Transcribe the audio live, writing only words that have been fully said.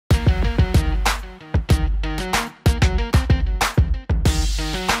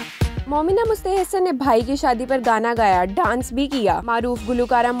مومنہ مستحسن نے بھائی کی شادی پر گانا گایا، ڈانس بھی کیا۔ معروف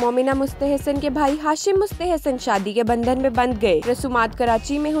گلوکارہ مومنہ مستحسن کے بھائی ہاشم مستحسن شادی کے بندھن میں بندھ گئے۔ رسومات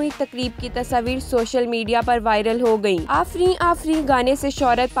کراچی میں ہوئی تقریب کی تصاویر سوشل میڈیا پر وائرل ہو گئیں۔ آفریں آفریں گانے سے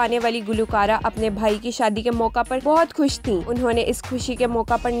شہرت پانے والی گلوکارہ اپنے بھائی کی شادی کے موقع پر بہت خوش تھیں۔ انہوں نے اس خوشی کے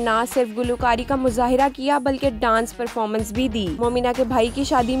موقع پر نہ صرف گلوکاری کا مظاہرہ کیا بلکہ ڈانس پرفارمنس بھی دی۔ مومنہ کے بھائی کی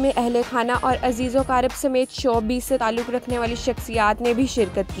شادی میں اہلخانہ اور عزیز اقارب سمیت شوبز سے تعلق رکھنے والی شخصیات نے بھی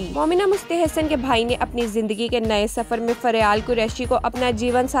شرکت کی۔ مومنہ مستحسن کے بھائی نے اپنی زندگی کے نئے سفر میں فریال قریشی کو اپنا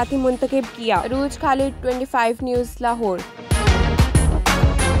جیون ساتھی منتخب کیا۔ عروج خالد 25 نیوز لاہور۔